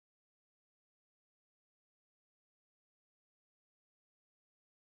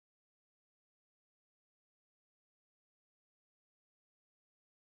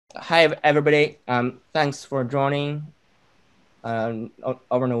Hi, everybody. Thanks for joining our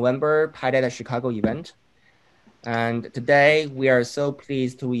November PyData Chicago event. And today we are so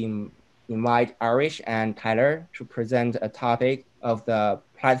pleased to invite Arash and Tyler to present a topic of the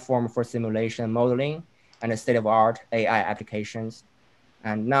platform for simulation modeling and the state-of-art AI applications.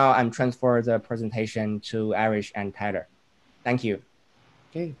 And now I'm transfer the presentation to Arash and Tyler. Thank you.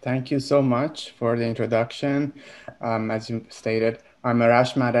 Okay, thank you so much for the introduction. As you stated, I'm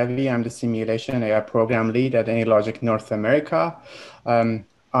Arash Mahdavi. I'm the Simulation AI Program Lead at AnyLogic North America.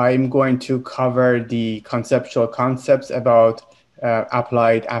 I'm going to cover the conceptual concepts about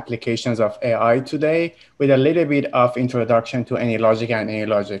applied applications of AI today with a little bit of introduction to AnyLogic and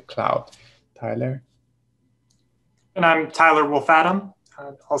AnyLogic Cloud. Tyler? And I'm Tyler Wolfe-Adam.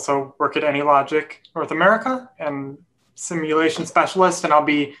 I also work at AnyLogic North America and simulation specialist, and I'll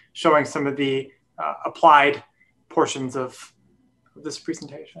be showing some of the applied portions of this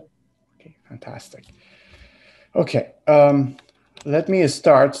presentation. Okay, fantastic. Okay, let me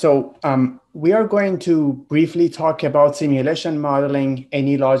start. So we are going to briefly talk about simulation modeling,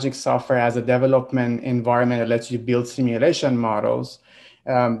 AnyLogic software as a development environment that lets you build simulation models.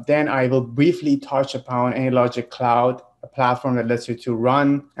 Then I will briefly touch upon AnyLogic Cloud, a platform that lets you to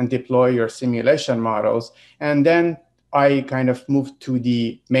run and deploy your simulation models. And then I kind of move to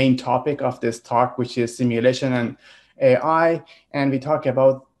the main topic of this talk, which is simulation and AI. And we talk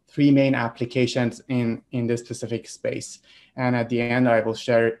about three main applications in this specific space. And at the end, I will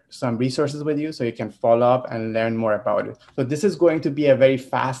share some resources with you so you can follow up and learn more about it. So this is going to be a very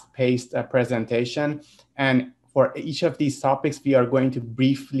fast-paced presentation. And for each of these topics, we are going to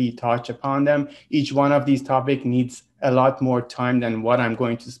briefly touch upon them. Each one of these topics needs a lot more time than what I'm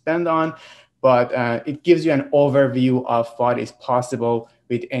going to spend on, but it gives you an overview of what is possible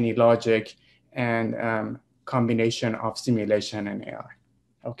with AnyLogic and combination of simulation and AI.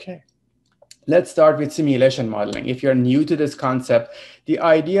 Okay. Let's start with simulation modeling. If you're new to this concept, the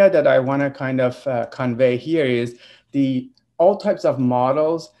idea that I want to kind of convey here is all types of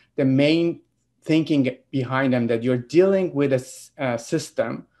models, the main thinking behind them, that you're dealing with a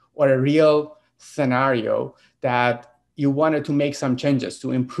system or a real scenario that you wanted to make some changes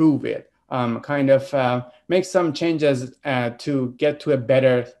to improve it, make some changes to get to a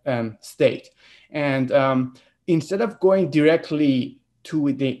better state. And instead of going directly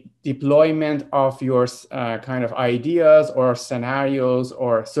to the deployment of your kind of ideas or scenarios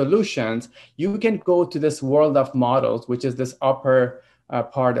or solutions, you can go to this world of models, which is this upper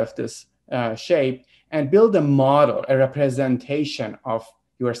part of this shape, and build a model, a representation of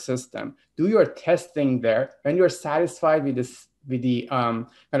your system. Do your testing there. When you're satisfied with the kind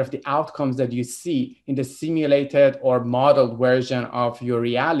of the outcomes that you see in the simulated or modeled version of your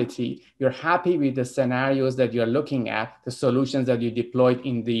reality, you're happy with the scenarios that you're looking at, the solutions that you deployed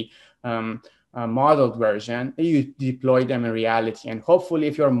in the modeled version, you deploy them in reality. And hopefully,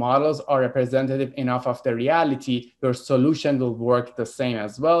 if your models are representative enough of the reality, your solution will work the same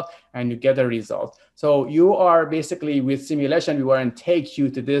as well, and you get a result. So you are basically, with simulation, we want to take you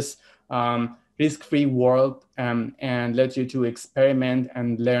to this risk-free world and let you to experiment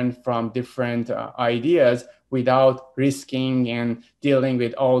and learn from different ideas without risking and dealing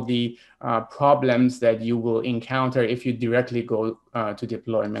with all the problems that you will encounter if you directly go to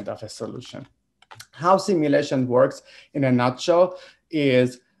deployment of a solution. How simulation works in a nutshell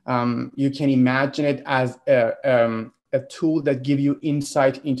is you can imagine it as a tool that gives you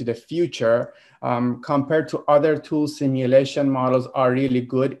insight into the future. Compared to other tools, simulation models are really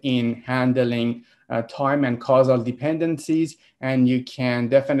good in handling time and causal dependencies, and you can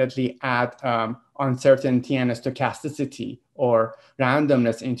definitely add uncertainty and stochasticity or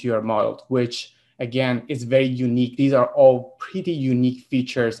randomness into your model, which again is very unique. These are all pretty unique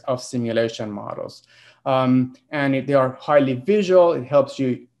features of simulation models. They are highly visual. It helps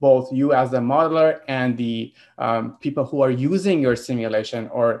you, both you as a modeler and the people who are using your simulation,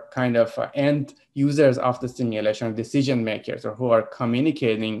 or kind of end users of the simulation, decision makers, or who are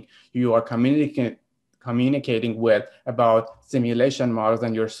communicating with about simulation models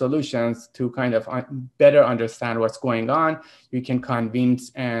and your solutions to kind of better understand what's going on. You can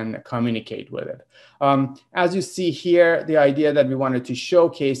convince and communicate with it. As you see here, the idea that we wanted to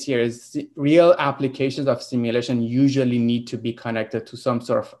showcase here is real applications of simulation usually need to be connected to some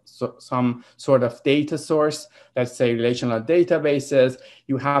sort of data source, let's say relational databases.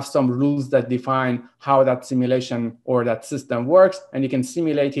 You have some rules that define how that simulation or that system works, and you can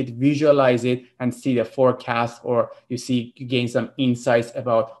simulate it, visualize it, and see the forecast, or you gain some insights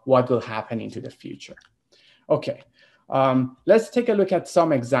about what will happen into the future. Okay. Let's take a look at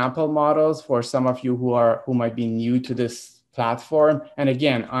some example models for some of you who might be new to this platform. And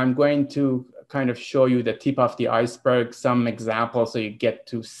again, I'm going to kind of show you the tip of the iceberg, some examples so you get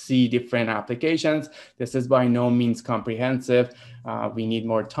to see different applications. This is by no means comprehensive. We need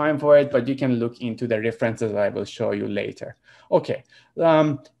more time for it, but you can look into the references I will show you later. Okay,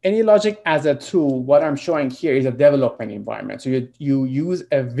 AnyLogic as a tool, what I'm showing here is a development environment. So you use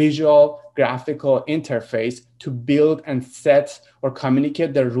a visual graphical interface to build and set or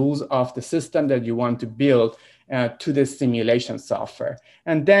communicate the rules of the system that you want to build to the simulation software.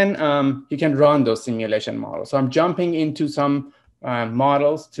 And then you can run those simulation models. So I'm jumping into some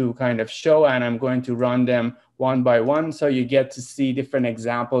models to kind of show, and I'm going to run them one by one. So you get to see different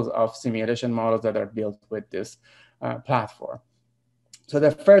examples of simulation models that are built with this platform. So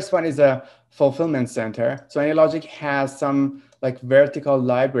the first one is a fulfillment center. So AnyLogic has some like vertical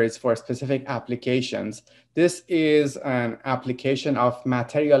libraries for specific applications. This is an application of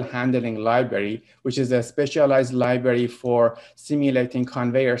material handling library, which is a specialized library for simulating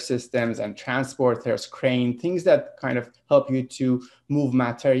conveyor systems and transporters, crane, things that kind of help you to move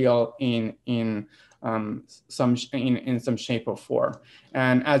material in some shape or form.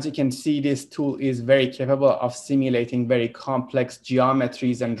 And as you can see, this tool is very capable of simulating very complex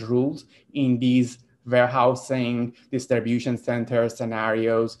geometries and rules in these warehousing, distribution center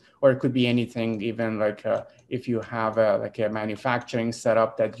scenarios, or it could be anything, even like if you have like a manufacturing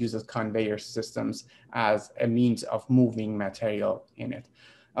setup that uses conveyor systems as a means of moving material in it.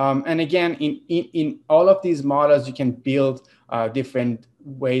 And again, in all of these models, you can build different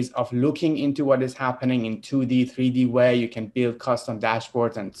ways of looking into what is happening in 2D, 3D way. You can build custom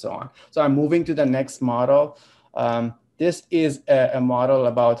dashboards and so on. So I'm moving to the next model. This is a model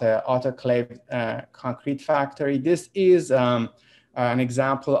about an autoclave concrete factory. This is an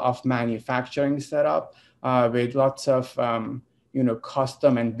example of manufacturing setup with lots of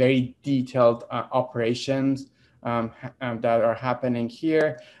custom and very detailed operations that are happening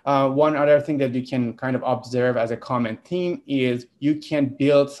here. One other thing that you can kind of observe as a common theme is you can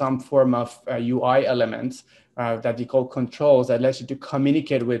build some form of UI elements that we call controls that lets you to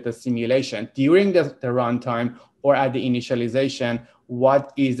communicate with the simulation during the runtime or at the initialization.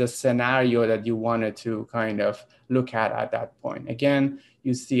 What is the scenario that you wanted to kind of look at that point? Again,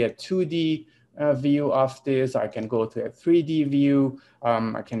 you see a 2D view of this. I can go to a 3D view.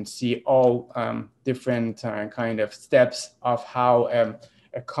 I can see all different kind of steps of how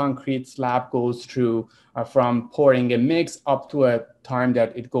a concrete slab goes through from pouring a mix up to a time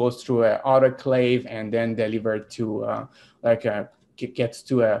that it goes through an autoclave and then delivered to gets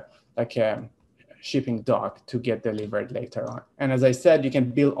to a shipping dock to get delivered later on. And as I said, you can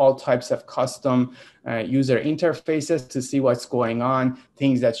build all types of custom user interfaces to see what's going on,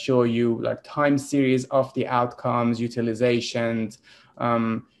 things that show you like time series of the outcomes, utilizations,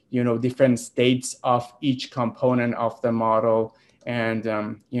 different states of each component of the model. And,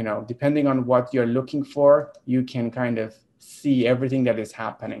 depending on what you're looking for, you can kind of see everything that is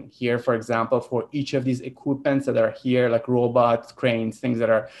happening here. For example, for each of these equipments that are here, like robots, cranes, things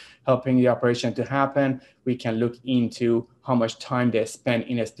that are helping the operation to happen, we can look into how much time they spend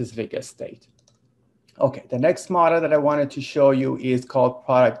in a specific state. Okay, the next model that I wanted to show you is called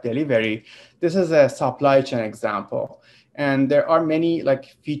product delivery. This is a supply chain example. And there are many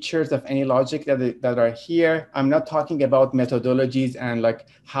like features of AnyLogic that are here. I'm not talking about methodologies and like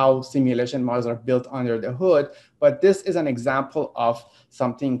how simulation models are built under the hood, but this is an example of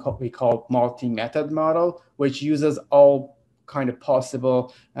something we call multi-method model, which uses all kind of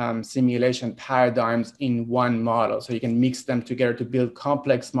possible simulation paradigms in one model. So you can mix them together to build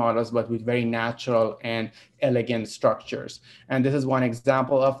complex models, but with very natural and elegant structures. And this is one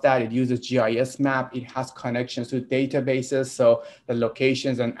example of that. It uses GIS map. It has connections to databases. So the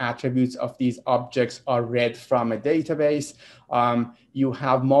locations and attributes of these objects are read from a database. You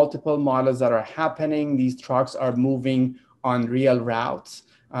have multiple models that are happening. These trucks are moving on real routes.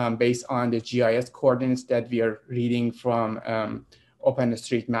 Based on the GIS coordinates that we are reading from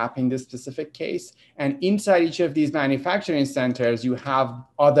OpenStreetMap in this specific case. And inside each of these manufacturing centers, you have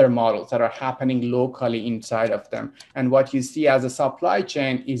other models that are happening locally inside of them. And what you see as a supply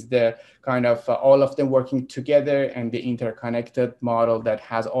chain is the kind of all of them working together and the interconnected model that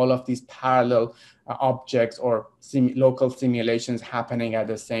has all of these parallel objects or local simulations happening at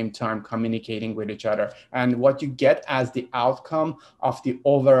the same time, communicating with each other. And what you get as the outcome of the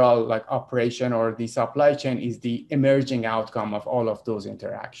overall like operation or the supply chain is the emerging outcome of all of those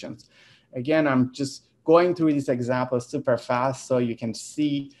interactions. Again, I'm just going through these examples super fast so you can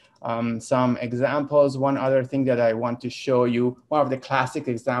see some examples. One other thing that I want to show you, one of the classic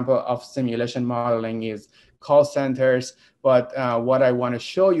example of simulation modeling is call centers. But what I want to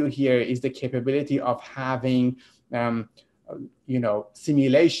show you here is the capability of having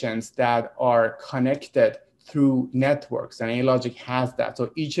simulations that are connected through networks, and AnyLogic has that.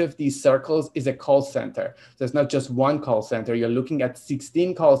 So each of these circles is a call center. So it's not just one call center. You're looking at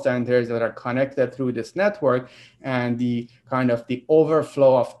 16 call centers that are connected through this network, and the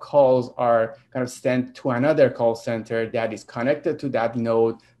overflow of calls are kind of sent to another call center that is connected to that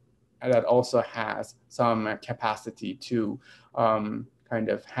node, and that also has some capacity to kind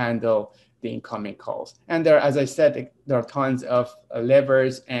of handle the incoming calls. And there, as I said, there are tons of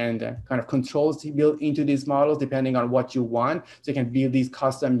levers and kind of controls built into these models depending on what you want. So you can build these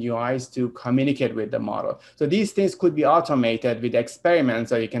custom UIs to communicate with the model. So these things could be automated with experiments.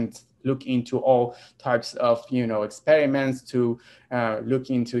 So you can look into all types of experiments to look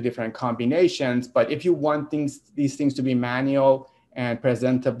into different combinations. But if you want these things to be manual and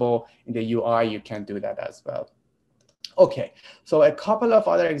presentable in the UI, you can do that as well. Okay, so a couple of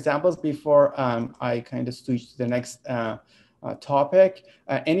other examples before I kind of switch to the next topic.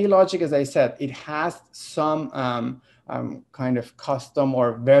 AnyLogic, as I said, it has some kind of custom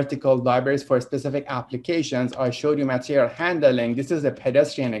or vertical libraries for specific applications. I showed you material handling. This is a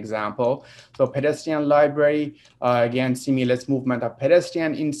pedestrian example. So pedestrian library, again, simulates movement of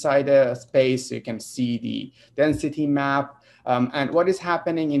pedestrian inside a space. So you can see the density map. And what is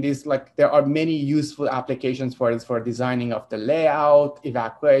happening in this, there are many useful applications for this, for designing of the layout,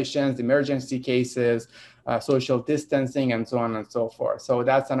 evacuations, emergency cases, social distancing, and so on and so forth. So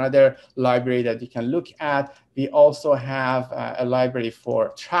that's another library that you can look at. We also have a library for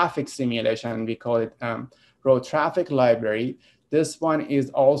traffic simulation. We call it road traffic library. This one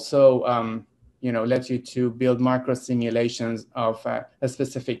is also lets you to build micro simulations of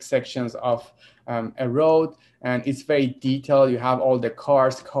specific sections of a road, and it's very detailed. You have all the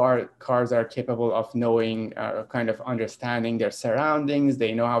cars. Cars are capable of knowing, kind of understanding their surroundings.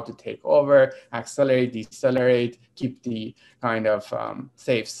 They know how to take over, accelerate, decelerate, keep the kind of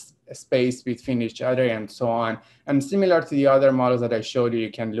safe space between each other, and so on. And similar to the other models that I showed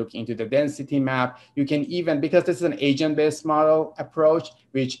you can look into the density map. You can even, because this is an agent-based model approach,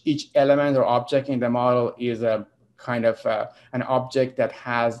 which each element or object in the model is a kind of an object that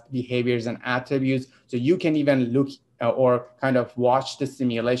has behaviors and attributes. So you can even look or kind of watch the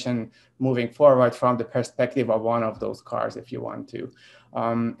simulation moving forward from the perspective of one of those cars if you want to.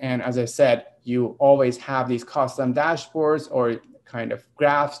 And as I said, you always have these custom dashboards or kind of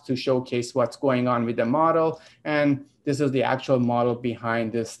graphs to showcase what's going on with the model. And this is the actual model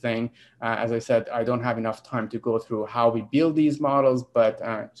behind this thing. As I said, I don't have enough time to go through how we build these models, but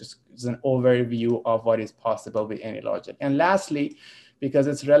just as an overview of what is possible with AnyLogic. And lastly, because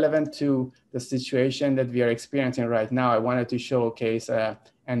it's relevant to the situation that we are experiencing right now, I wanted to showcase a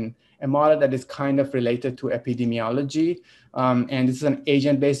model that is kind of related to epidemiology. And this is an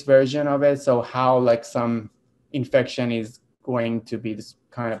agent-based version of it. So how some infection is going to be this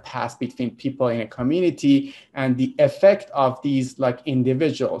kind of pass between people in a community, and the effect of these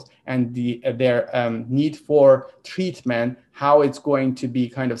individuals and their need for treatment, how it's going to be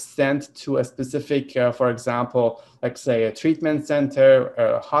kind of sent to a specific, for example, say a treatment center or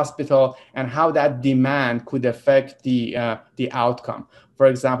a hospital, and how that demand could affect the outcome. For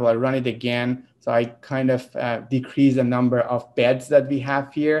example, I run it again. So I kind of decrease the number of beds that we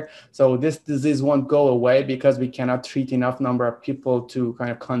have here. So this disease won't go away because we cannot treat enough number of people to kind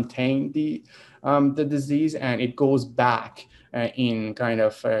of contain the disease, and it goes back in kind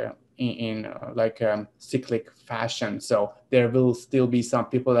of cyclic fashion. So there will still be some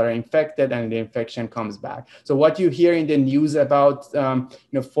people that are infected and the infection comes back. So what you hear in the news about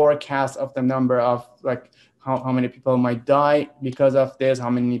forecasts of the number of how many people might die because of this, how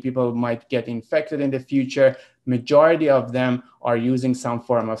many people might get infected in the future, majority of them are using some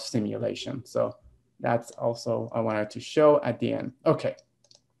form of simulation. So that's also I wanted to show at the end. Okay.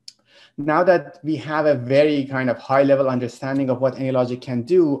 Now that we have a very kind of high level understanding of what AnyLogic can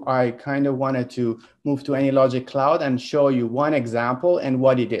do, I kind of wanted to move to AnyLogic Cloud and show you one example and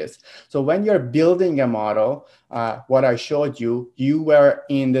what it is. So when you're building a model, what I showed you, you were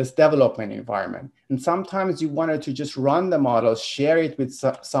in this development environment. And sometimes you wanted to just run the model, share it with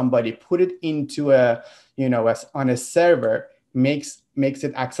somebody, put it into on a server, makes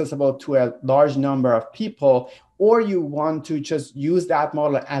it accessible to a large number of people, or you want to just use that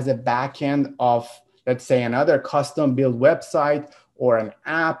model as a backend of, let's say, another custom built website or an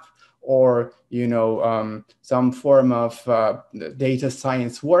app, or some form of data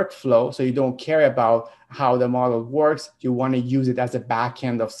science workflow. So you don't care about how the model works. You want to use it as a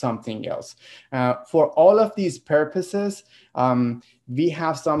backend of something else. For all of these purposes, we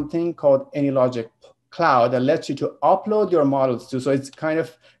have something called AnyLogic cloud that lets you to upload your models to. So it's kind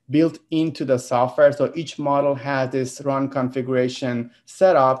of built into the software. So each model has this run configuration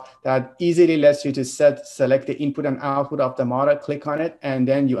setup that easily lets you to select the input and output of the model, click on it, and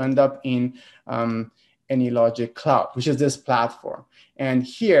then you end up in AnyLogic Cloud, which is this platform. And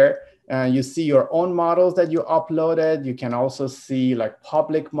here, you see your own models that you uploaded. You can also see like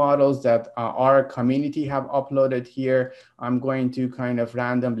public models that our community have uploaded here. I'm going to kind of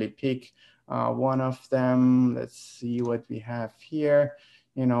randomly pick one of them. Let's see what we have here.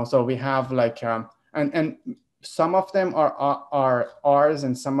 So we have like, and some of them are ours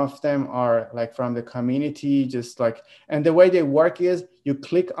and some of them are like from the community, just like, and the way they work is you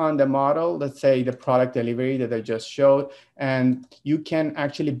click on the model, let's say the product delivery that I just showed, and you can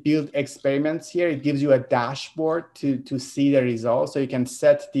actually build experiments here. It gives you a dashboard to see the results. So you can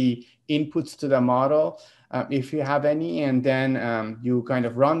set the inputs to the model if you have any, and then you kind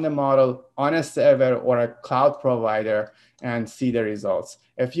of run the model on a server or a cloud provider and see the results.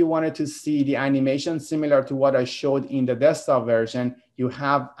 If you wanted to see the animation similar to what I showed in the desktop version, you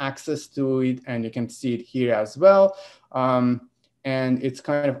have access to it and you can see it here as well. And it's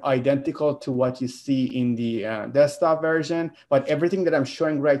kind of identical to what you see in the desktop version, but everything that I'm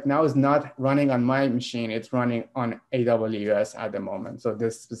showing right now is not running on my machine. It's running on AWS at the moment. So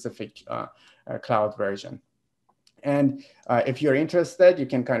this specific cloud version. And if you're interested, you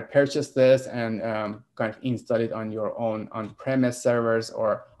can kind of purchase this and kind of install it on your own on-premise servers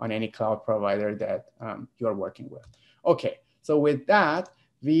or on any cloud provider that you're working with. Okay, so with that,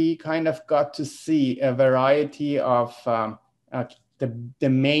 we kind of got to see a variety of the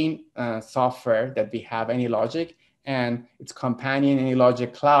main software that we have, AnyLogic, and its companion,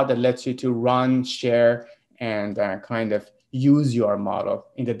 AnyLogic Cloud, that lets you to run, share, and kind of use your model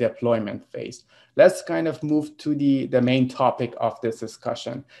in the deployment phase. Let's kind of move to the main topic of this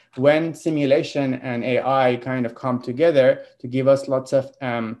discussion. When simulation and AI kind of come together to give us lots of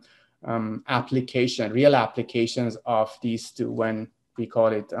real applications of these two, when we call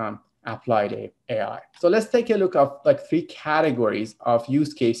it applied AI. So let's take a look at like 3 categories of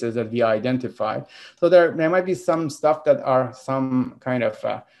use cases that we identified. So there might be some stuff that are some kind of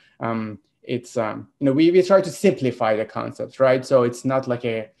we try to simplify the concepts, right? So it's not like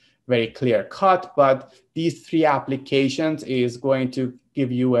a very clear cut, but these 3 applications is going to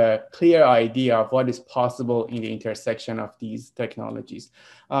give you a clear idea of what is possible in the intersection of these technologies.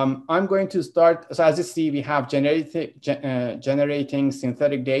 I'm going to start, so as you see, we have generating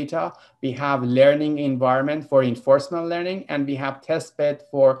synthetic data, we have learning environment for reinforcement learning, and we have testbed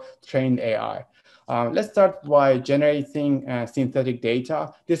for trained AI. Let's start by generating synthetic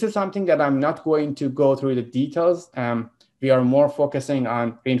data. This is something that I'm not going to go through the details. We are more focusing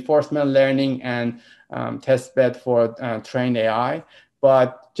on reinforcement learning and testbed for trained AI.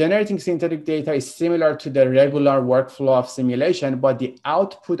 But generating synthetic data is similar to the regular workflow of simulation, but the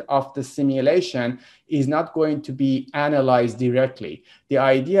output of the simulation is not going to be analyzed directly. The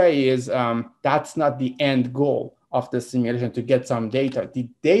idea is that's not the end goal of the simulation, to get some data. The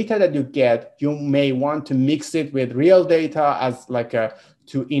data that you get, you may want to mix it with real data as like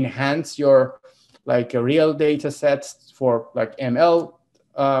to enhance your like a real data sets for like ML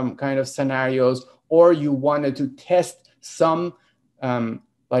kind of scenarios, or you wanted to test some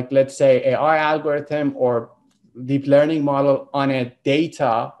like let's say AI algorithm or deep learning model on a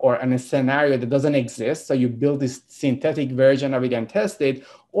data or on a scenario that doesn't exist. So you build this synthetic version of it and test it,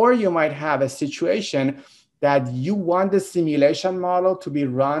 or you might have a situation that you want the simulation model to be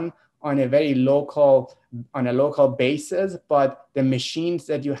run on a very local basis, but the machines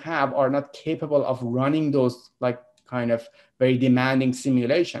that you have are not capable of running those like kind of very demanding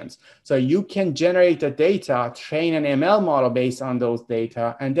simulations. So you can generate the data, train an ML model based on those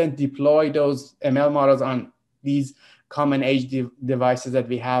data, and then deploy those ML models on these common edge devices that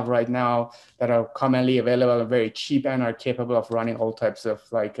we have right now that are commonly available and very cheap and are capable of running all types of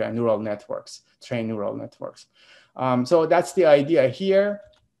like neural networks, trained neural networks. So that's the idea here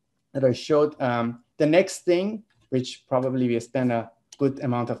that I showed. The next thing, which probably we spend a good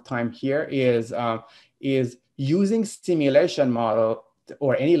amount of time here, is using simulation model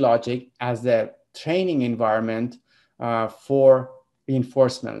or AnyLogic as the training environment for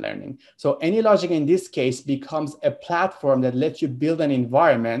reinforcement learning. So AnyLogic in this case becomes a platform that lets you build an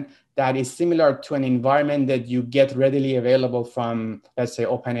environment that is similar to an environment that you get readily available from, let's say,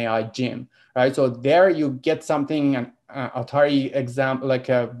 OpenAI Gym, right? So there you get something, an Atari example, like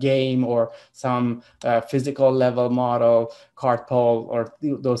a game or some physical level model, card pull, or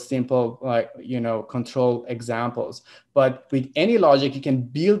those simple, like, control examples. But with AnyLogic, you can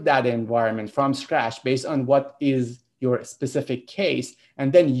build that environment from scratch based on what is your specific case,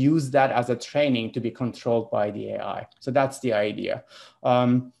 and then use that as a training to be controlled by the AI. So that's the idea.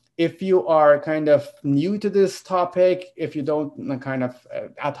 If you are kind of new to this topic, if you don't kind of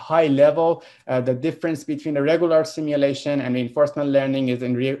at high level, the difference between a regular simulation and reinforcement learning is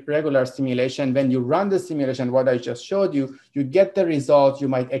in regular simulation. When you run the simulation, what I just showed you, you get the results. You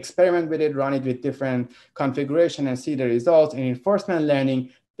might experiment with it, run it with different configuration and see the results. In reinforcement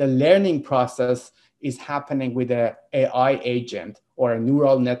learning, the learning process is happening with an AI agent or a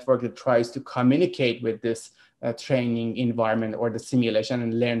neural network that tries to communicate with this training environment or the simulation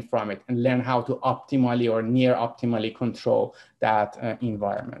and learn from it and learn how to optimally or near optimally control that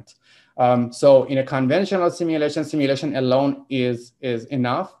environment. So in a conventional simulation alone is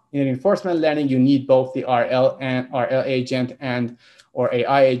enough. In reinforcement learning, you need both the RL agent or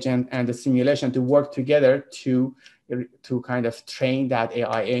AI agent and the simulation to work together to kind of train that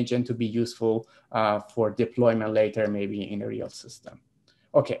AI agent to be useful for deployment later, maybe in a real system.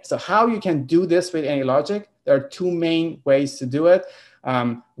 Okay, so how you can do this with AnyLogic? There are two main ways to do it.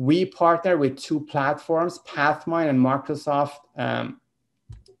 We partner with two platforms, Pathmind and Microsoft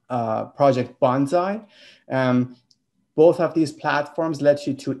Project Bonsai. Both of these platforms let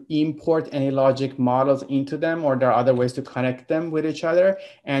you to import AnyLogic models into them, or there are other ways to connect them with each other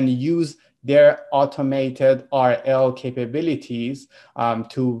and use their automated RL capabilities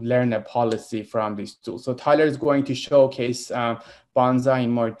to learn a policy from these tools. So Tyler is going to showcase Bonsai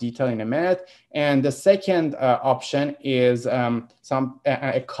in more detail in a minute. And the second option is a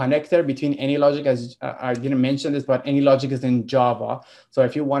connector between AnyLogic, as I didn't mention this, but AnyLogic is in Java. So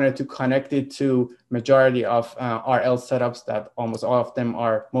if you wanted to connect it to majority of RL setups, that almost all of them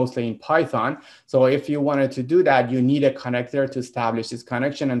are mostly in Python. So if you wanted to do that, you need a connector to establish this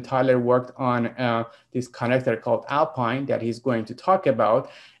connection. And Tyler worked on this connector called Alpine that he's going to talk about.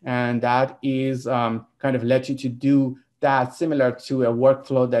 And that is kind of let you to do that similar to a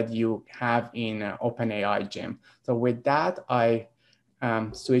workflow that you have in OpenAI Gym. So with that, I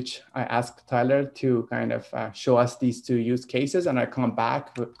ask Tyler to kind of show us these two use cases, and I come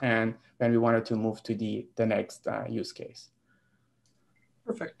back and when we wanted to move to the next use case.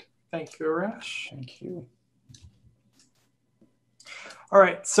 Perfect. Thank you, Arash. Thank you. All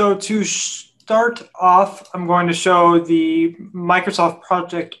right, so to start off, I'm going to show the Microsoft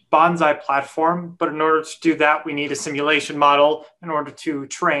Project Bonsai platform, but in order to do that, we need a simulation model in order to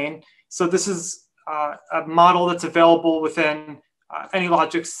train. So this is a model that's available within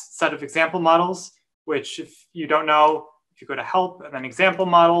AnyLogic's set of example models, which if you don't know, if you go to help and then example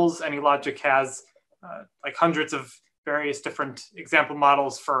models, AnyLogic has like hundreds of various different example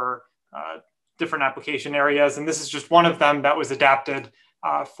models for different application areas. And this is just one of them that was adapted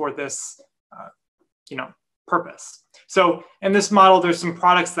for this purpose. So in this model, there's some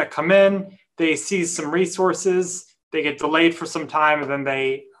products that come in, they seize some resources, they get delayed for some time, and then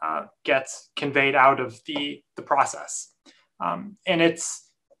they get conveyed out of the process. And it's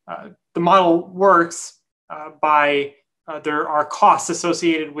the model works by there are costs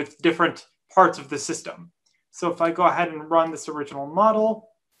associated with different parts of the system. So if I go ahead and run this original model,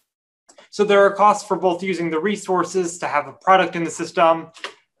 so there are costs for both using the resources to have a product in the system,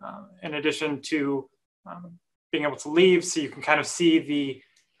 in addition to being able to leave. So you can kind of see the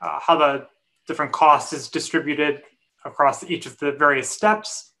how the different costs is distributed across each of the various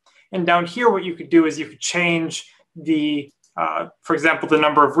steps. And down here, what you could do is you could change the, for example, the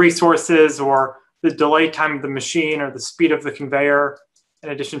number of resources or the delay time of the machine or the speed of the conveyor, in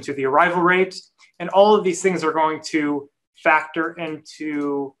addition to the arrival rate. And all of these things are going to factor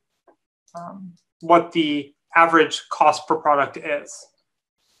into what the average cost per product is.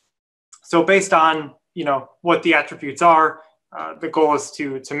 So based on what the attributes are, the goal is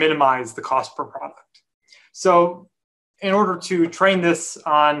to minimize the cost per product. So in order to train this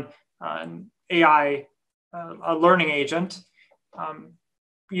on an AI, a learning agent,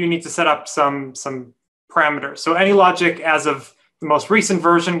 you need to set up some parameters. So AnyLogic, as of the most recent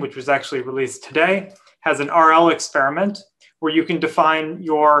version, which was actually released today, has an RL experiment where you can define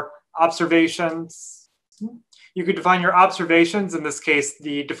your observations. You could define your observations, in this case,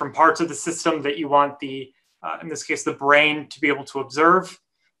 the different parts of the system that you want the, in this case, the brain to be able to observe.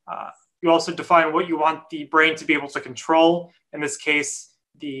 You also define what you want the brain to be able to control. In this case,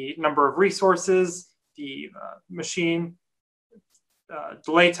 the number of resources, the machine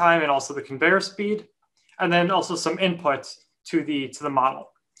delay time, and also the conveyor speed, and then also some input to the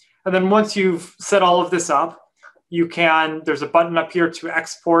model. And then once you've set all of this up, you can, there's a button up here to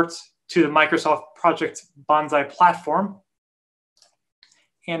export to the Microsoft Project Bonsai platform.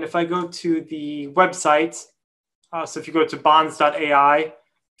 And if I go to the website, so if you go to bonds.ai,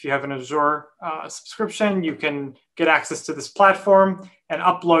 if If you have an Azure subscription, you can get access to this platform and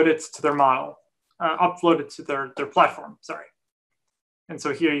upload it to their model, upload it to their platform, sorry. And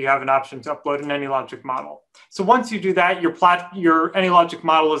so here you have an option to upload an AnyLogic model. So once you do that, your AnyLogic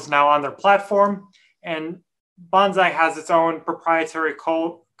model is now on their platform, and Bonsai has its own proprietary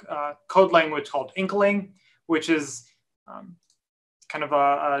code language called Inkling, which is kind of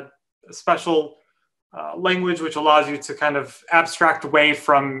a special language which allows you to kind of abstract away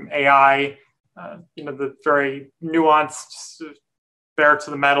from AI, the very nuanced, bare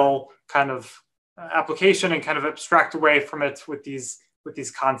to the metal kind of application, and kind of abstract away from it with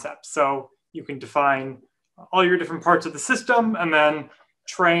these concepts. So you can define all your different parts of the system and then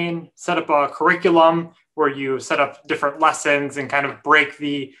set up a curriculum where you set up different lessons and kind of break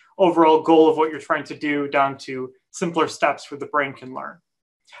the overall goal of what you're trying to do down to simpler steps where the brain can learn.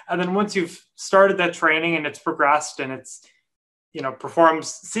 And then once you've started that training and it's progressed and it's performs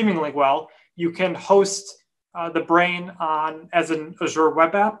seemingly well, you can host the brain as an Azure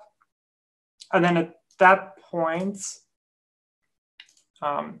web app. And then at that point,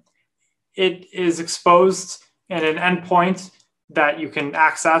 it is exposed in an endpoint that you can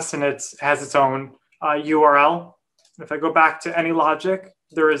access, and it has its own URL. If I go back to AnyLogic,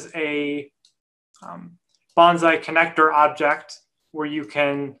 there is a Bonsai connector object where you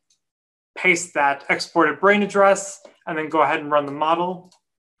can paste that exported brain address and then go ahead and run the model.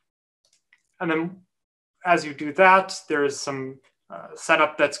 And then as you do that, there's some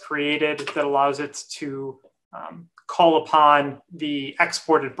setup that's created that allows it to call upon the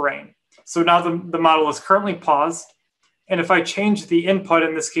exported brain. So now the model is currently paused. And if I change the input,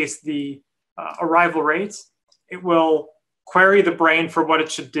 in this case, the arrival rate, it will query the brain for what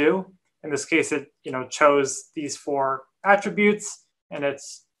it should do. In this case, it chose these 4 attributes, and it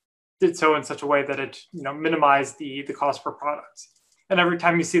did so in such a way that it minimized the cost per product. And every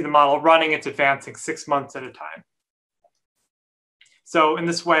time you see the model running, it's advancing 6 months at a time. So in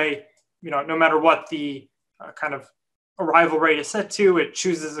this way, no matter what the kind of arrival rate is set to, it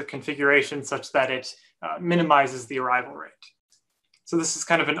chooses a configuration such that it minimizes the arrival rate. So this is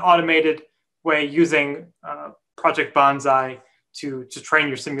kind of an automated way using Project Bonsai to train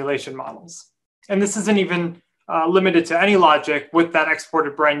your simulation models. And this isn't even limited to AnyLogic. With that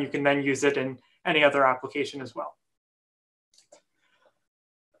exported brain, you can then use it in any other application as well.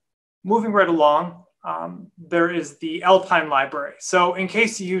 Moving right along, there is the Alpine library. So in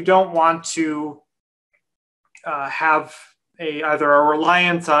case you don't want to have either a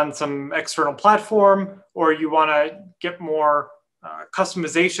reliance on some external platform, or you want to get more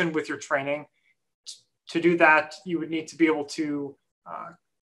customization with your training, to do that, you would need to be able to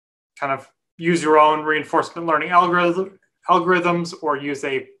kind of use your own reinforcement learning algorithms, or use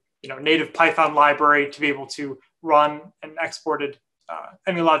a native Python library to be able to run an exported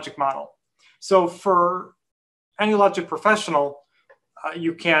AnyLogic model. So for AnyLogic Professional,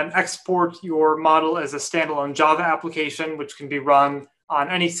 you can export your model as a standalone Java application, which can be run on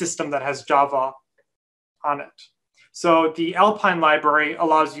any system that has Java on it. So the Alpine library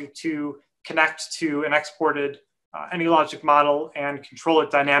allows you to connect to an exported AnyLogic model and control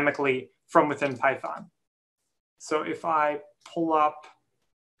it dynamically from within Python. So if I pull up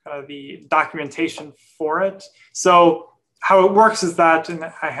the documentation for it, so how it works is that, and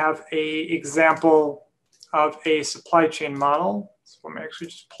I have an example of a supply chain model. So let me actually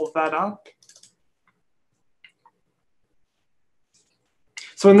just pull that up.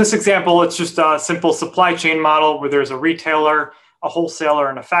 So in this example, it's just a simple supply chain model where there's a retailer, a wholesaler,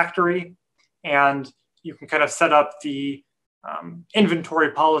 and a factory. And you can kind of set up the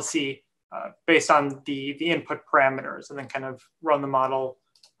inventory policy based on the input parameters, and then kind of run the model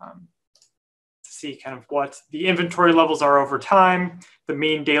to see kind of what the inventory levels are over time, the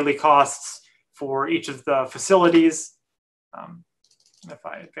mean daily costs for each of the facilities. If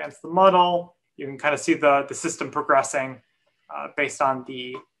I advance the model, you can kind of see the system progressing based on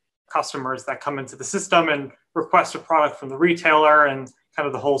the customers that come into the system and request a product from the retailer, and kind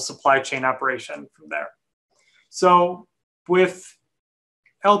of the whole supply chain operation from there. So with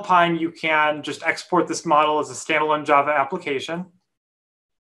Alpine, you can just export this model as a standalone Java application.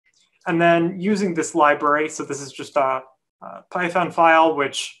 And then using this library, so this is just a Python file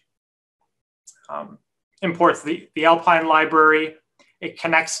which imports the Alpine library. It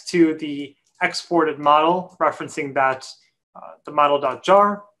connects to the exported model, referencing that the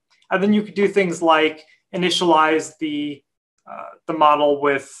model.jar. And then you could do things like initialize the model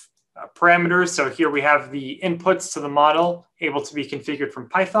with parameters. So here we have the inputs to the model able to be configured from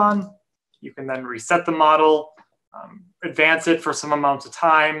Python. You can then reset the model, advance it for some amount of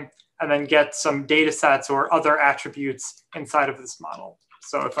time, and then get some data sets or other attributes inside of this model.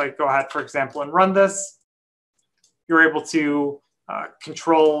 So if I go ahead, for example, and run this, you're able to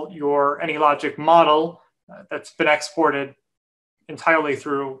control your AnyLogic model that's been exported entirely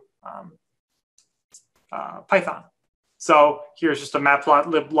through Python. So here's just a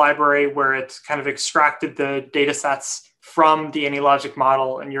matplotlib library where it's kind of extracted the data sets from the AnyLogic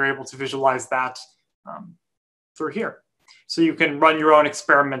model, and you're able to visualize that through here. So you can run your own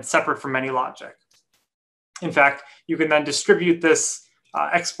experiments separate from AnyLogic. In fact, you can then distribute this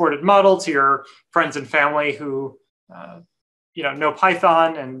exported model to your friends and family who know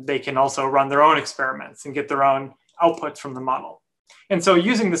Python, and they can also run their own experiments and get their own outputs from the model. And so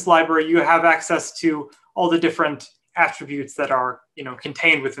using this library, you have access to all the different attributes that are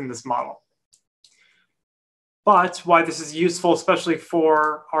contained within this model. But why this is useful, especially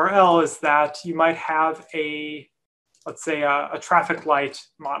for RL, is that you might have let's say a traffic light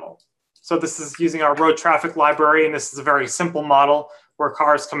model. So this is using our road traffic library, and this is a very simple model where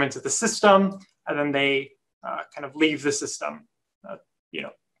cars come into the system and then they kind of leave the system,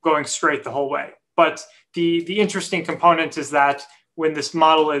 going straight the whole way. But the interesting component is that when this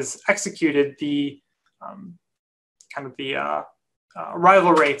model is executed, the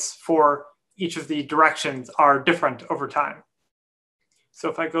arrival rates for each of the directions are different over time. So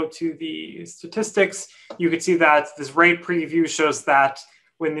if I go to the statistics, you can see that this rate preview shows that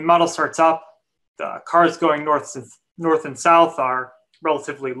when the model starts up, the cars going north and south are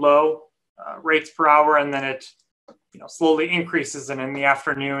relatively low rates per hour, and then it slowly increases, and in the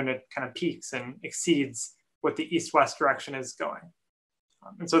afternoon it kind of peaks and exceeds what the east-west direction is going.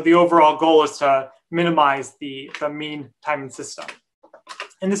 And so the overall goal is to minimize the mean time in system.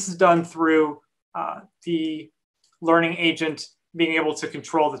 And this is done through the learning agent being able to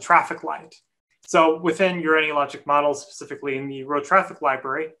control the traffic light. So within your AnyLogic model, specifically in the road traffic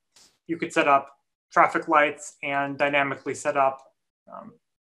library, you could set up traffic lights and dynamically set up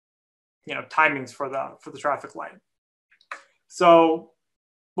timings for the traffic light. So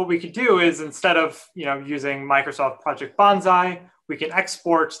what we could do is, instead of using Microsoft Project Bonsai, we can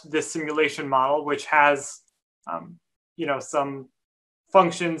export this simulation model, which has some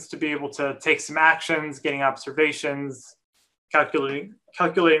functions to be able to take some actions, getting observations, calculating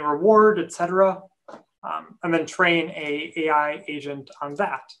reward, etc., and then train a AI agent on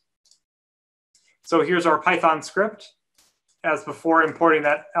that. So here's our Python script, as before, importing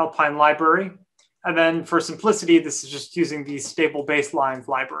that Alpine library. And then for simplicity, this is just using the stable baselines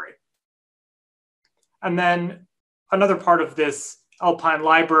library. And then another part of this Alpine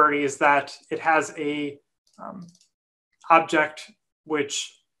library is that it has a object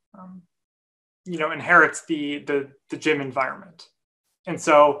which inherits the gym environment. And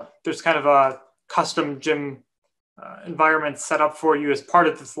so there's kind of a custom gym environment set up for you as part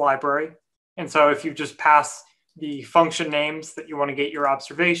of this library. And so if you just pass the function names that you want to get your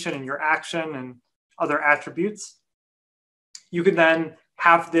observation and your action and other attributes, you can then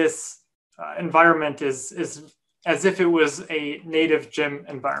have this environment is as if it was a native gym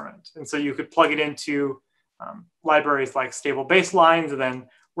environment. And so you could plug it into libraries like stable baselines and then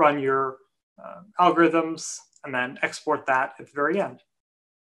run your algorithms and then export that at the very end.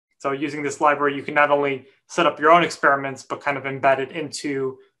 So using this library, you can not only set up your own experiments, but kind of embed it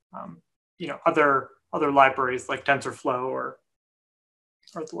into other libraries like TensorFlow or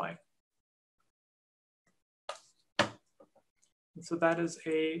the like. And so that is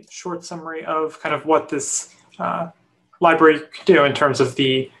a short summary of kind of what this library could do in terms of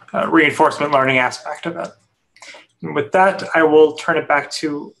the reinforcement learning aspect of it. And with that, I will turn it back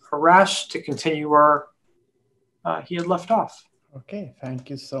to Arash to continue where he had left off. Okay, thank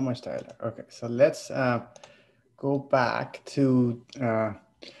you so much, Tyler. Okay, so let's go back to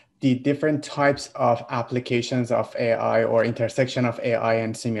the different types of applications of AI or intersection of AI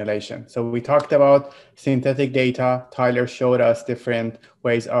and simulation. So we talked about synthetic data. Tyler showed us different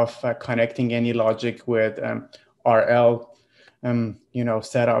ways of connecting AnyLogic with RL,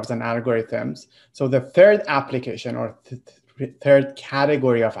 setups and algorithms. So the third application or third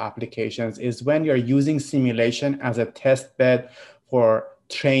category of applications is when you're using simulation as a test bed for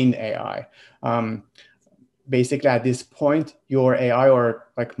trained AI. Basically, at this point, your AI or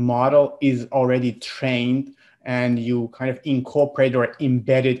model is already trained, and you kind of incorporate or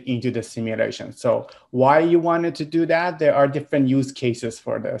embed it into the simulation. So why you wanted to do that? There are different use cases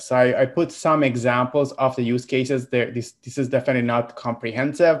for this. I put some examples of the use cases there. This is definitely not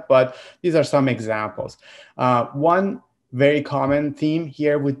comprehensive, but these are some examples. One very common theme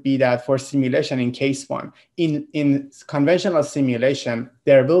here would be that for simulation in case one, in conventional simulation,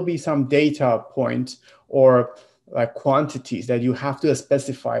 there will be some data points or quantities that you have to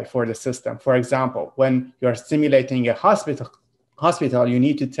specify for the system. For example, when you're simulating a hospital hospital, you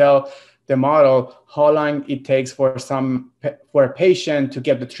need to tell the model how long it takes for a patient to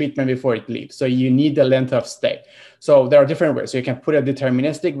get the treatment before it leaves. So you need the length of stay. So there are different ways. So you can put a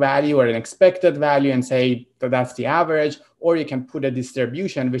deterministic value or an expected value and say that that's the average, or you can put a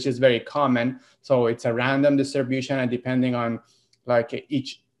distribution, which is very common. So it's a random distribution, and depending on like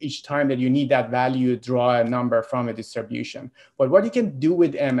each time that you need that value, you draw a number from a distribution. But what you can do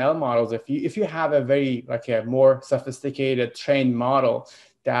with ML models, if you have a very like a more sophisticated trained model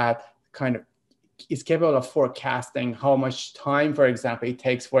that kind of is capable of forecasting how much time, for example, it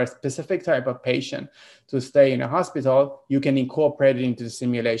takes for a specific type of patient to stay in a hospital, you can incorporate it into the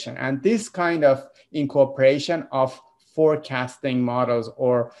simulation. And this kind of incorporation of forecasting models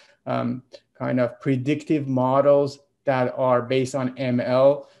or kind of predictive models that are based on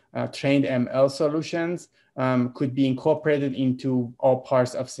ML, trained ML solutions, could be incorporated into all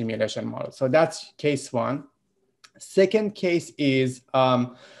parts of simulation models. So that's case one. Second case is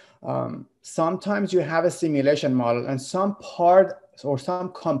sometimes you have a simulation model and some part or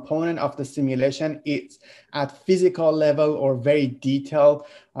some component of the simulation is at physical level or very detailed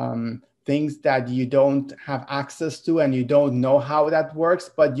things that you don't have access to and you don't know how that works,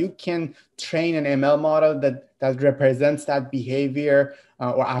 but you can train an ML model that represents that behavior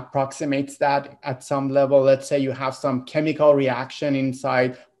or approximates that at some level. Let's say you have some chemical reaction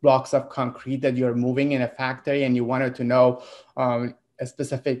inside blocks of concrete that you're moving in a factory and you wanted to know a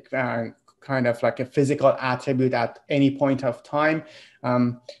specific kind of like a physical attribute at any point of time.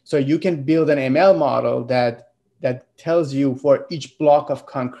 So you can build an ML model that tells you for each block of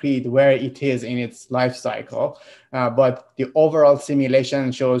concrete where it is in its life cycle. But the overall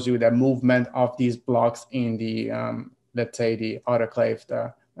simulation shows you the movement of these blocks in the, let's say, the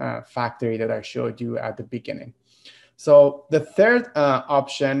autoclaved factory that I showed you at the beginning. So the third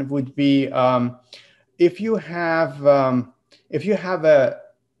option would be if you have a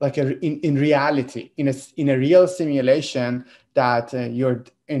like in reality, in a real simulation that you're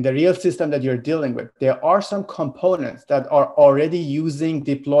in the real system that you're dealing with, there are some components that are already using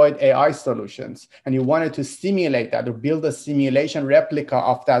deployed AI solutions, and you wanted to simulate that or build a simulation replica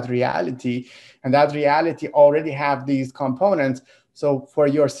of that reality, and that reality already have these components. So for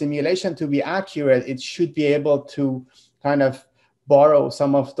your simulation to be accurate, it should be able to kind of borrow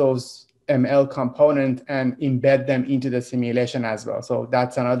some of those ML component and embed them into the simulation as well. So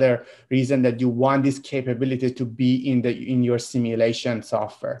that's another reason that you want this capability to be in your simulation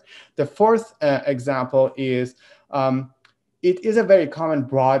software. The fourth example is it is a very common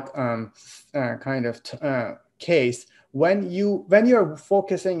broad kind of case when you're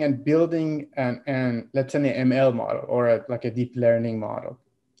focusing and building an let's say an ML model or like a deep learning model.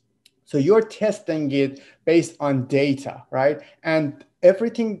 So you're testing it based on data, right? And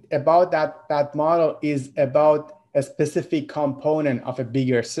everything about that model is about a specific component of a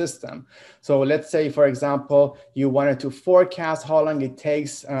bigger system. So let's say, for example, you wanted to forecast how long it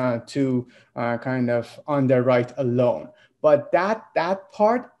takes to kind of underwrite a loan. But that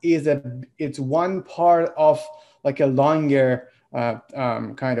part it's one part of like a longer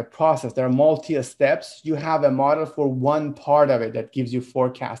kind of process. There are multi steps. You have a model for one part of it that gives you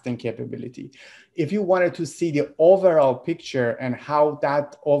forecasting capability. If you wanted to see the overall picture and how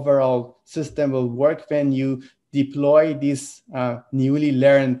that overall system will work when you deploy this newly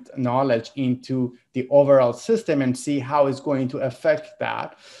learned knowledge into the overall system and see how it's going to affect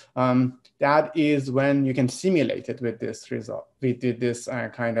that, that is when you can simulate it with this result. We did this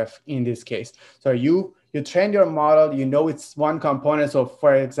kind of in this case. So you train your model, you know it's one component. So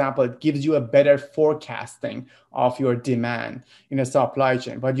for example, it gives you a better forecasting of your demand in a supply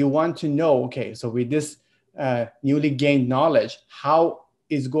chain. But you want to know, okay, so with this newly gained knowledge, how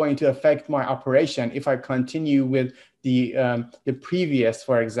is going to affect my operation if I continue with the previous,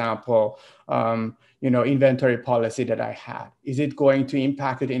 for example, inventory policy that I had? Is it going to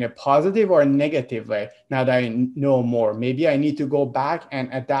impact it in a positive or a negative way now that I know more? Maybe I need to go back and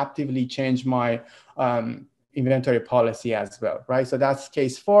adaptively change my inventory policy as well, right? So that's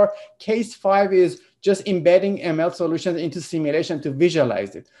case 4. Case 5 is just embedding ML solutions into simulation to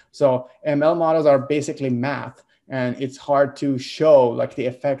visualize it. So ML models are basically math, and it's hard to show like the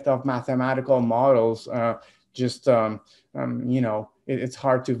effect of mathematical models. It's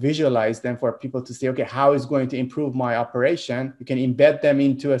hard to visualize them for people to see, okay, how is going to improve my operation? You can embed them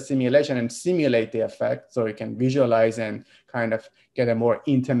into a simulation and simulate the effect, so you can visualize and kind of get a more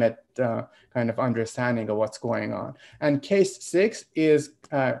intimate kind of understanding of what's going on. And case 6 is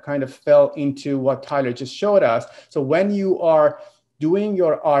kind of fell into what Tyler just showed us. So when you are doing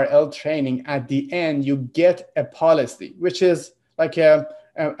your RL training, at the end, you get a policy, which is like a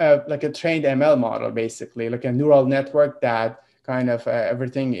trained ML model, basically, like a neural network that kind of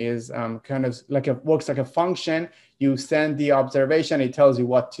everything is kind of like works like a function. You send the observation, it tells you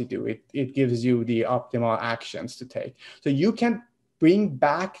what to do. It gives you the optimal actions to take. So you can bring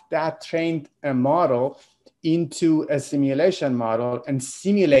back that trained model into a simulation model and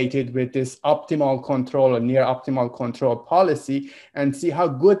simulate it with this optimal control or near optimal control policy and see how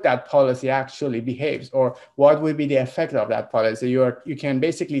good that policy actually behaves, or what would be the effect of that policy. You can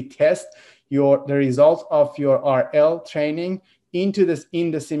basically test the results of your RL training in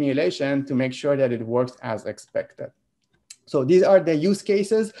the simulation to make sure that it works as expected. So these are the use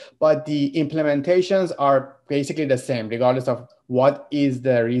cases, but the implementations are basically the same, regardless of what is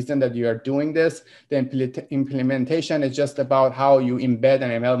the reason that you are doing this. The implementation is just about how you embed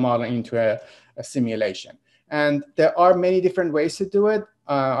an ML model into a simulation. And there are many different ways to do it.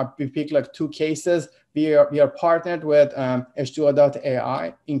 We pick like 2 cases. We are partnered with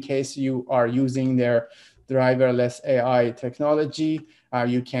H2O.ai in case you are using their driverless AI technology.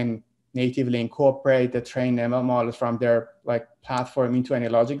 You can natively incorporate the trained ML models from their platform into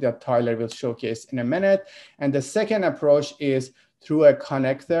AnyLogic that Tyler will showcase in a minute. And the second approach is through a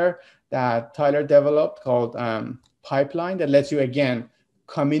connector that Tyler developed called Pipeline that lets you, again,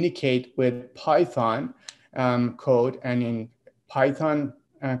 communicate with Python code, and in Python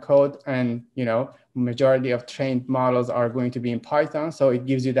code, and majority of trained models are going to be in Python, so it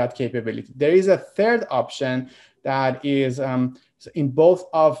gives you that capability. There is a third option that is in both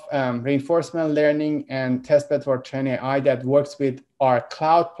of reinforcement learning and testbed for train AI that works with our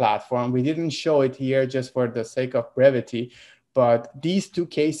cloud platform. We didn't show it here just for the sake of brevity, but these 2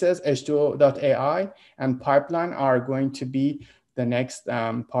 cases, H2O.ai and Pipeline, are going to be the next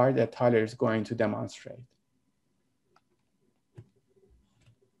part that Tyler is going to demonstrate.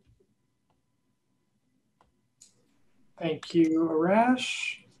 Thank you,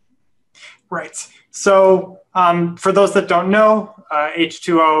 Arash. Right. So for those that don't know,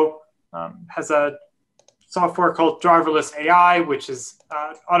 H2O has a software called Driverless AI, which is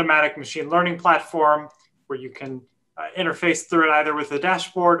an automatic machine learning platform where you can interface through it either with a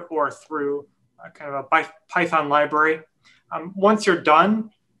dashboard or through kind of a Python library. Once you're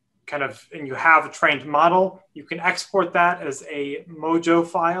done, and you have a trained model, you can export that as a Mojo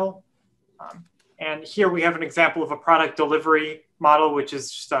file. And here we have an example of a product delivery model, which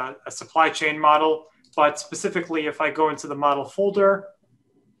is just a supply chain model. But specifically, if I go into the model folder,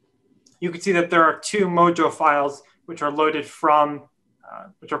 you can see that there are 2 Mojo files which are loaded from,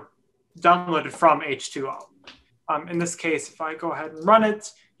 which are downloaded from H2O. In this case, if I go ahead and run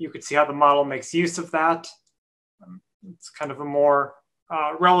it, you can see how the model makes use of that. It's kind of a more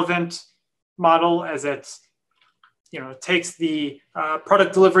relevant model, as it takes the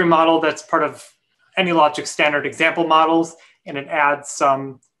product delivery model that's part of AnyLogic standard example models, and it adds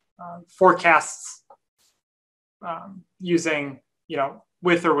some forecasts using,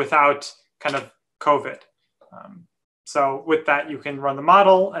 with or without kind of COVID. So with that, you can run the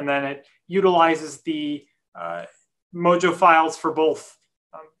model, and then it utilizes the Mojo files for both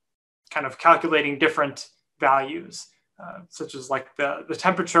kind of calculating different values, such as like the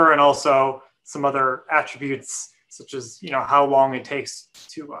temperature, and also some other attributes, such as how long it takes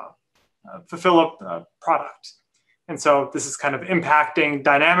to fulfill a product. And so this is kind of impacting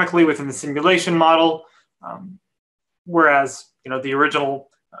dynamically within the simulation model, whereas the original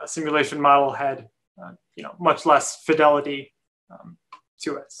simulation model had much less fidelity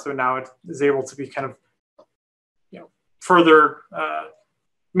to it. So now it is able to be kind of further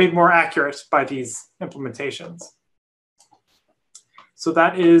made more accurate by these implementations. So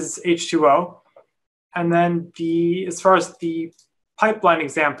that is H2O. And then as far as the Pipeline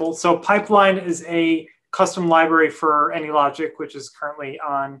example, so Pipeline is a custom library for AnyLogic, which is currently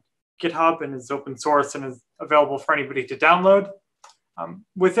on GitHub and is open source and is available for anybody to download.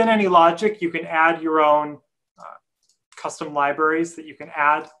 Within AnyLogic, you can add your own custom libraries that you can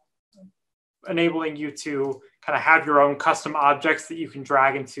add, enabling you to kind of have your own custom objects that you can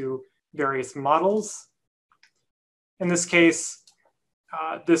drag into various models. In this case,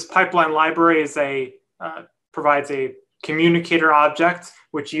 this Pipeline library is provides a communicator object,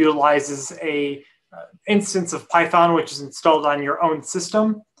 which utilizes a instance of Python, which is installed on your own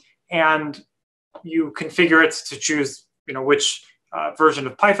system, and you configure it to choose, which version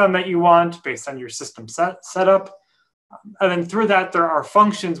of Python that you want based on your system setup. And then through that, there are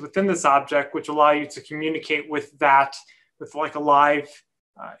functions within this object which allow you to communicate with that, with like a live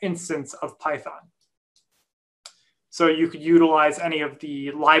instance of Python. So you could utilize any of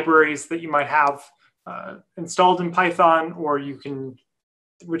the libraries that you might have installed in Python, or you can,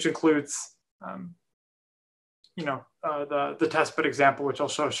 which includes, the testbed example, which I'll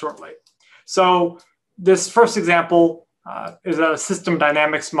show shortly. So this first example is a system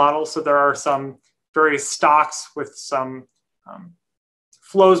dynamics model. So there are some various stocks with some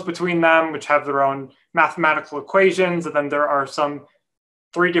flows between them, which have their own mathematical equations. And then there are some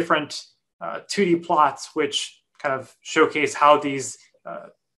 3 different 2D plots, which kind of showcase how these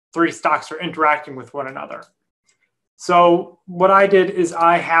 3 stocks are interacting with one another. So what I did is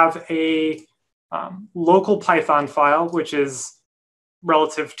I have a local Python file, which is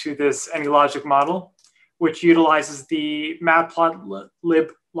relative to this AnyLogic model, which utilizes the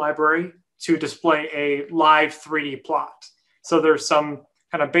matplotlib library to display a live 3D plot. So there's some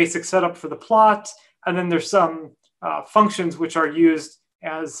kind of basic setup for the plot, and then there's some functions which are used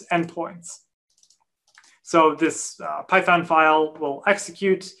as endpoints. So this Python file will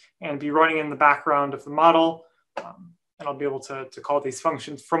execute and be running in the background of the model. And I'll be able to call these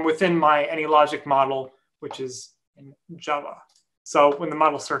functions from within my AnyLogic model, which is in Java. So when the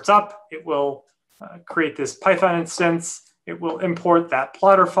model starts up, it will create this Python instance. It will import that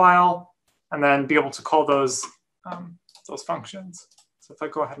plotter file and then be able to call those functions. So if I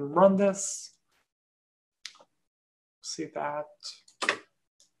go ahead and run this, see that.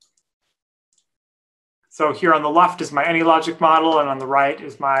 So here on the left is my AnyLogic model, and on the right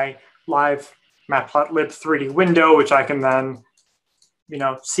is my live matplotlib 3D window, which I can then,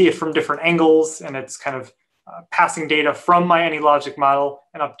 see it from different angles, and it's kind of passing data from my AnyLogic model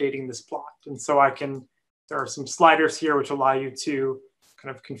and updating this plot. And so there are some sliders here which allow you to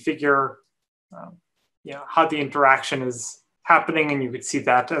kind of configure, how the interaction is happening, and you could see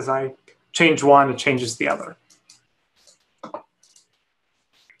that as I change one, it changes the other.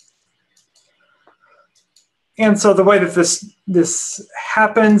 And so the way that this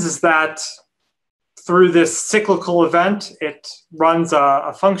happens is that through this cyclical event, it runs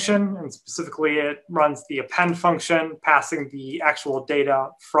a function, and specifically it runs the append function, passing the actual data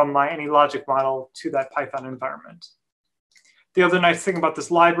from my AnyLogic model to that Python environment. The other nice thing about this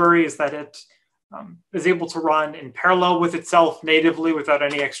library is that it is able to run in parallel with itself natively without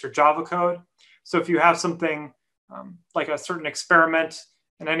any extra Java code. So if you have something like a certain experiment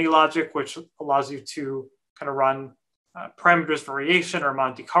in AnyLogic, which allows you to kind of run parameters variation or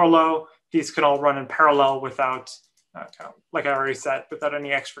Monte Carlo, these can all run in parallel without, like I already said, without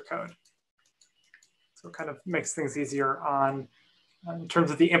any extra code. So it kind of makes things easier in terms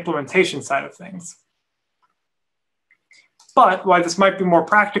of the implementation side of things. But why this might be more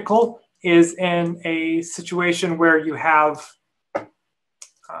practical is in a situation where you have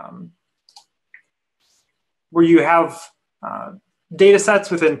data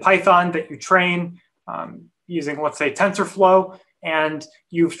sets within Python that you train using, let's say, TensorFlow, and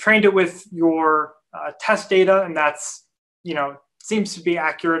you've trained it with your test data, and that's, seems to be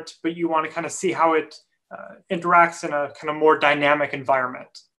accurate, but you want to kind of see how it interacts in a kind of more dynamic environment.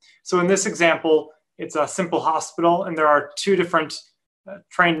 So in this example, it's a simple hospital, and there are 2 different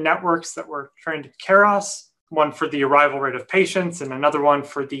trained networks that were trained in Keras, one for the arrival rate of patients and another one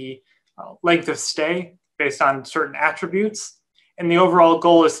for the length of stay based on certain attributes. And the overall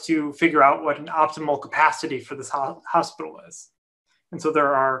goal is to figure out what an optimal capacity for this hospital is. And so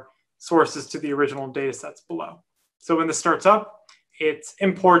there are sources to the original data sets below. So when this starts up, it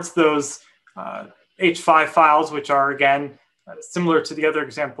imports those H5 files, which are, again, similar to the other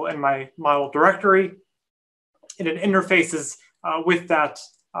example in my model directory. And it interfaces with that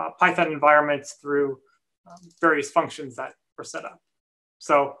Python environment through various functions that were set up.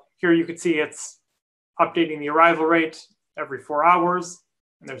 So here you can see it's updating the arrival rate every 4 hours.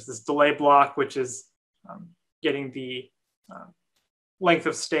 And there's this delay block, which is getting the length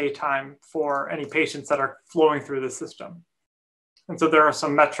of stay time for any patients that are flowing through the system. And so there are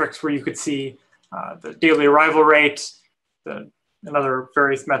some metrics where you could see the daily arrival rate, and other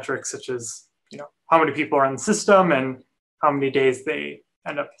various metrics such as how many people are in the system and how many days they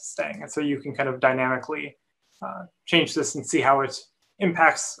end up staying. And so you can kind of dynamically change this and see how it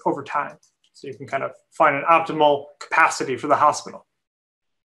impacts over time. So you can kind of find an optimal capacity for the hospital.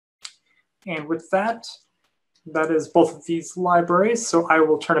 And with that, that is both of these libraries. So I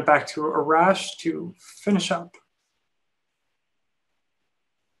will turn it back to Arash to finish up.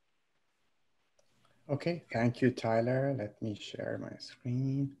 Okay, thank you, Tyler. Let me share my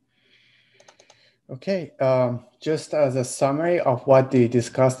screen. Okay, just as a summary of what we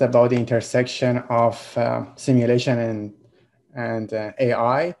discussed about the intersection of simulation and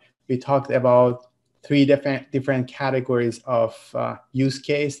AI, we talked about 3 different categories of use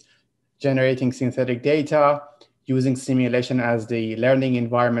case: generating synthetic data, using simulation as the learning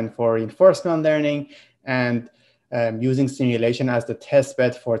environment for reinforcement learning, and using simulation as the test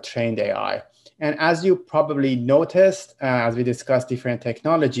bed for trained AI. And as you probably noticed, as we discussed different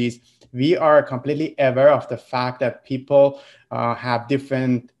technologies, we are completely aware of the fact that people have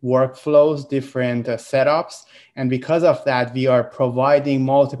different workflows, different setups. And because of that, we are providing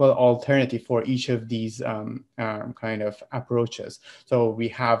multiple alternatives for each of these kind of approaches. So we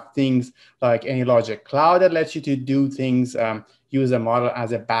have things like AnyLogic Cloud that lets you to do things, use a model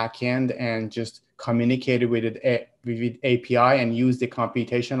as a backend and just communicate with it with API and use the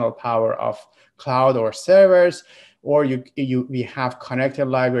computational power of cloud or servers. Or we have connected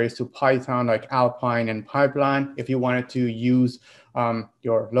libraries to Python like Alpine and Pipeline if you wanted to use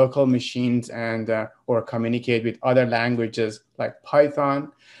your local machines and or communicate with other languages like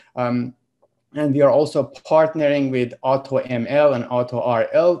Python. And we are also partnering with AutoML and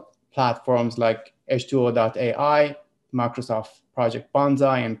AutoRL platforms like H2O.ai, Microsoft Project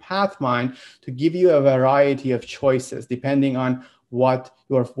Bonsai, and Pathmine to give you a variety of choices depending on what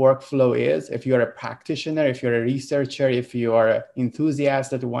your workflow is. If you're a practitioner, if you're a researcher, if you are an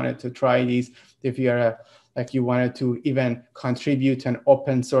enthusiast that wanted to try these, if you're like you wanted to even contribute to an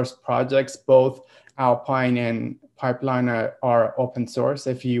open source projects, both Alpine and Pipeline are open source.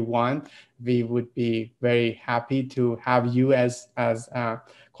 If you want, we would be very happy to have you as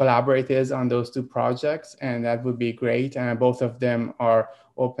collaborators on those two projects, and that would be great. And both of them are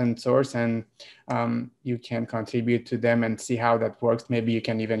open source, and you can contribute to them and see how that works. Maybe you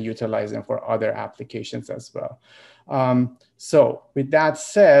can even utilize them for other applications as well. So with that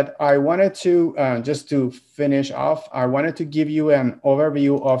said, I wanted to, just to finish off, I wanted to give you an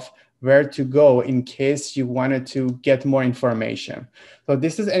overview of where to go in case you wanted to get more information. So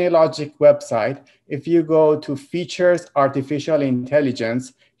this is AnyLogic website. If you go to features, artificial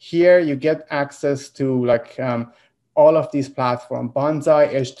intelligence, here you get access to like all of these platforms,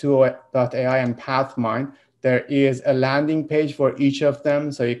 Bonsai, H2O.ai, and Pathmine. There is a landing page for each of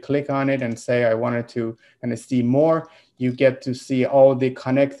them. So you click on it and say, I wanted to kind of see more. You get to see all the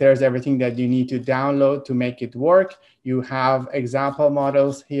connectors, everything that you need to download to make it work. You have example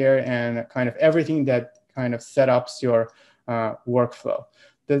models here and kind of everything that kind of set up your workflow.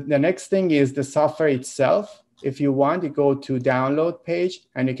 The next thing is the software itself. If you want, you go to download page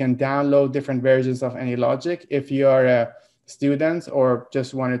and you can download different versions of AnyLogic. If you're a student or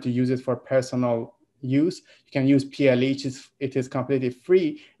just wanted to use it for personal use, you can use PLE, it is completely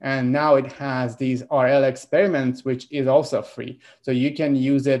free. And now it has these RL experiments, which is also free. So you can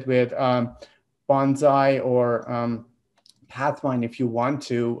use it with Bonsai or Pathmine if you want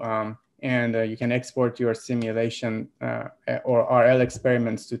to. And you can export your simulation or RL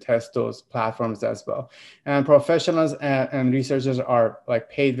experiments to test those platforms as well. And professionals and researchers are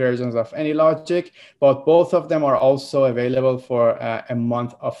like paid versions of AnyLogic, but both of them are also available for a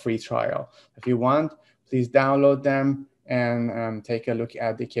month of free trial. If you want, please download them and take a look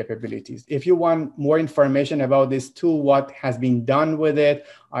at the capabilities. If you want more information about this tool, what has been done with it,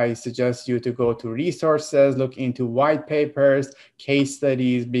 I suggest you to go to resources, look into white papers, case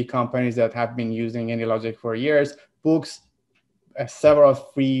studies, big companies that have been using AnyLogic for years, books. Several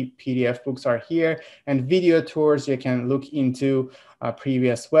free PDF books are here, and video tours. You can look into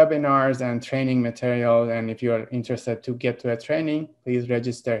previous webinars and training material. And if you're interested to get to a training, please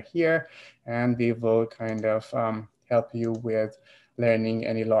register here, and we will kind of help you with learning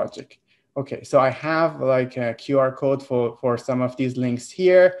AnyLogic. Okay, so I have like a QR code for some of these links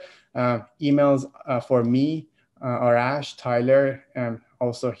here. Emails for me, Arash, Tyler,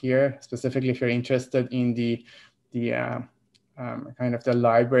 also here, specifically if you're interested in the kind of the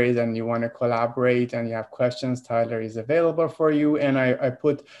libraries and you want to collaborate and you have questions, Tyler is available for you. And I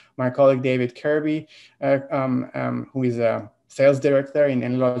put my colleague David Kirby, who is a sales director in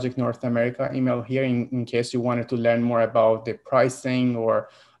AnyLogic North America, email here in case you wanted to learn more about the pricing or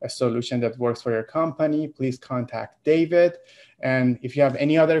a solution that works for your company. Please contact David. And if you have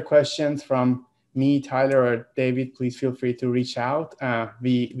any other questions from me, Tyler, or David, please feel free to reach out.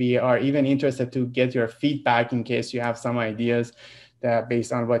 We are even interested to get your feedback in case you have some ideas that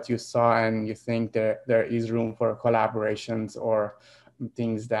based on what you saw and you think that there is room for collaborations or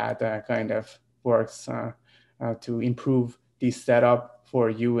things that kind of works to improve this setup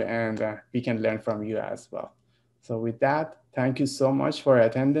for you, and we can learn from you as well. So with that, thank you so much for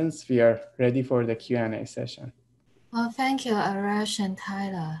attendance. We are ready for the Q&A session. Well, thank you, Arash and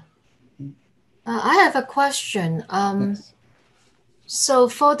Tyler. I have a question. Yes. So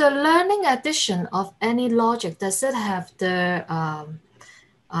for the learning edition of AnyLogic, does it have the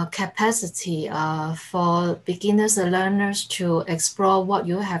capacity for beginners and learners to explore what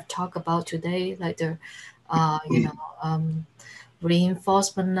you have talked about today, like the,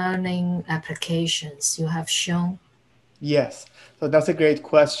 reinforcement learning applications you have shown? Yes, so that's a great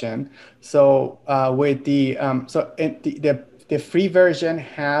question. So with the the The free version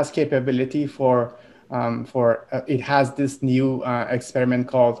has capability for it has this new experiment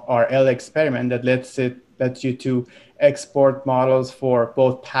called RL experiment that lets you to export models for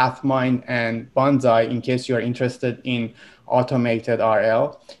both PathMind and Bonsai in case you're interested in automated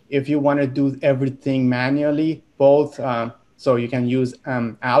RL. If you want to do everything manually, both so you can use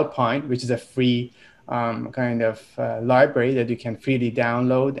Alpine, which is a free kind of library that you can freely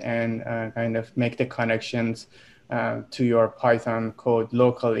download and kind of make the connections to your Python code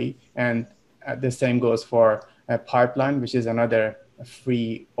locally. And the same goes for Pipeline, which is another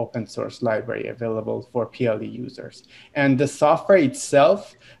free open source library available for PLE users. And the software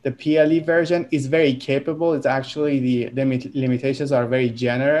itself, the PLE version, is very capable. It's actually, the limitations are very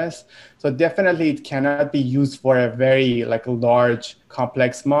generous. So definitely it cannot be used for a very large,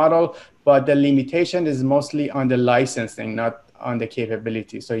 complex model, but the limitation is mostly on the licensing, not on the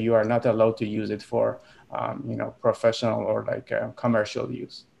capability. So you are not allowed to use it for professional or commercial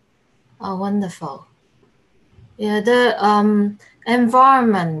use. Oh, wonderful. Yeah, the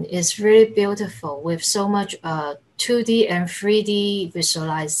environment is really beautiful with so much 2D and 3D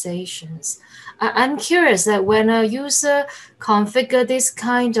visualizations. I'm curious that when a user configure this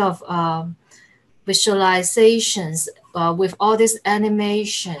kind of visualizations with all these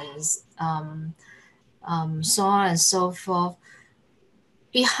animations, so on and so forth,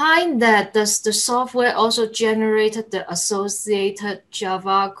 behind that, does the software also generate the associated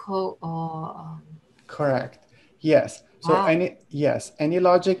Java code or? Correct. Yes. So Wow.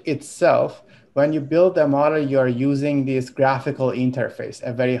 AnyLogic itself, when you build a model, you are using this graphical interface,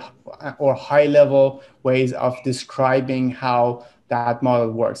 a very high level ways of describing how that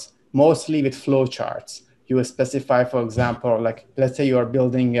model works, mostly with flowcharts. You will specify, for example, let's say you are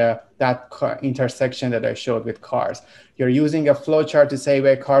building that intersection that I showed with cars. You're using a flowchart to say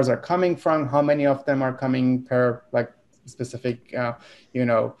where cars are coming from, how many of them are coming per specific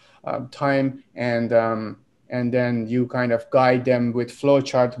time, and then you kind of guide them with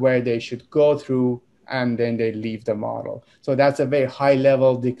flowchart where they should go through, and then they leave the model. So that's a very high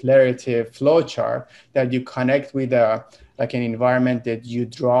level declarative flowchart that you connect with an environment that you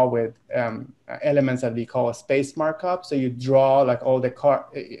draw with elements that we call a space markup. So you draw all the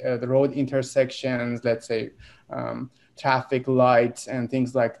road intersections, let's say traffic lights and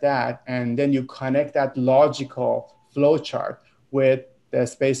things like that, and then you connect that logical flowchart with the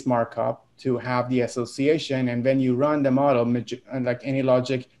space markup to have the association. And when you run the model,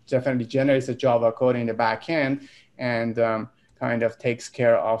 AnyLogic definitely generates the Java code in the back end and kind of takes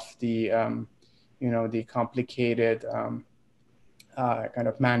care of the, the complicated kind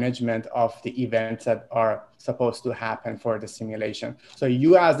of management of the events that are supposed to happen for the simulation. So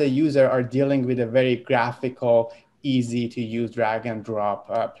you as the user are dealing with a very graphical, easy to use drag and drop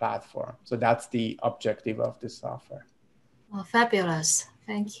platform. So that's the objective of this software. Oh, fabulous.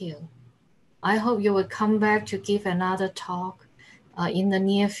 Thank you. I hope you will come back to give another talk in the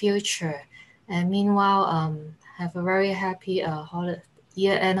near future. And meanwhile, have a very happy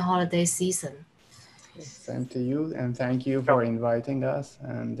year-end holiday season. Same to you, and thank you for inviting us.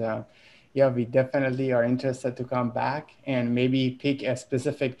 And yeah, we definitely are interested to come back and maybe pick a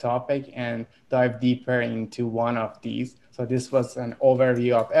specific topic and dive deeper into one of these. So this was an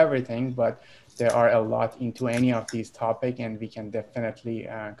overview of everything, but there are a lot into any of these topics, and we can definitely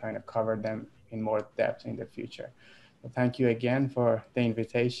kind of cover them in more depth in the future. So thank you again for the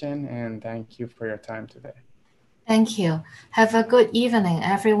invitation, and thank you for your time today. Thank you. Have a good evening,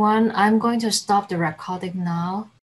 everyone. I'm going to stop the recording now.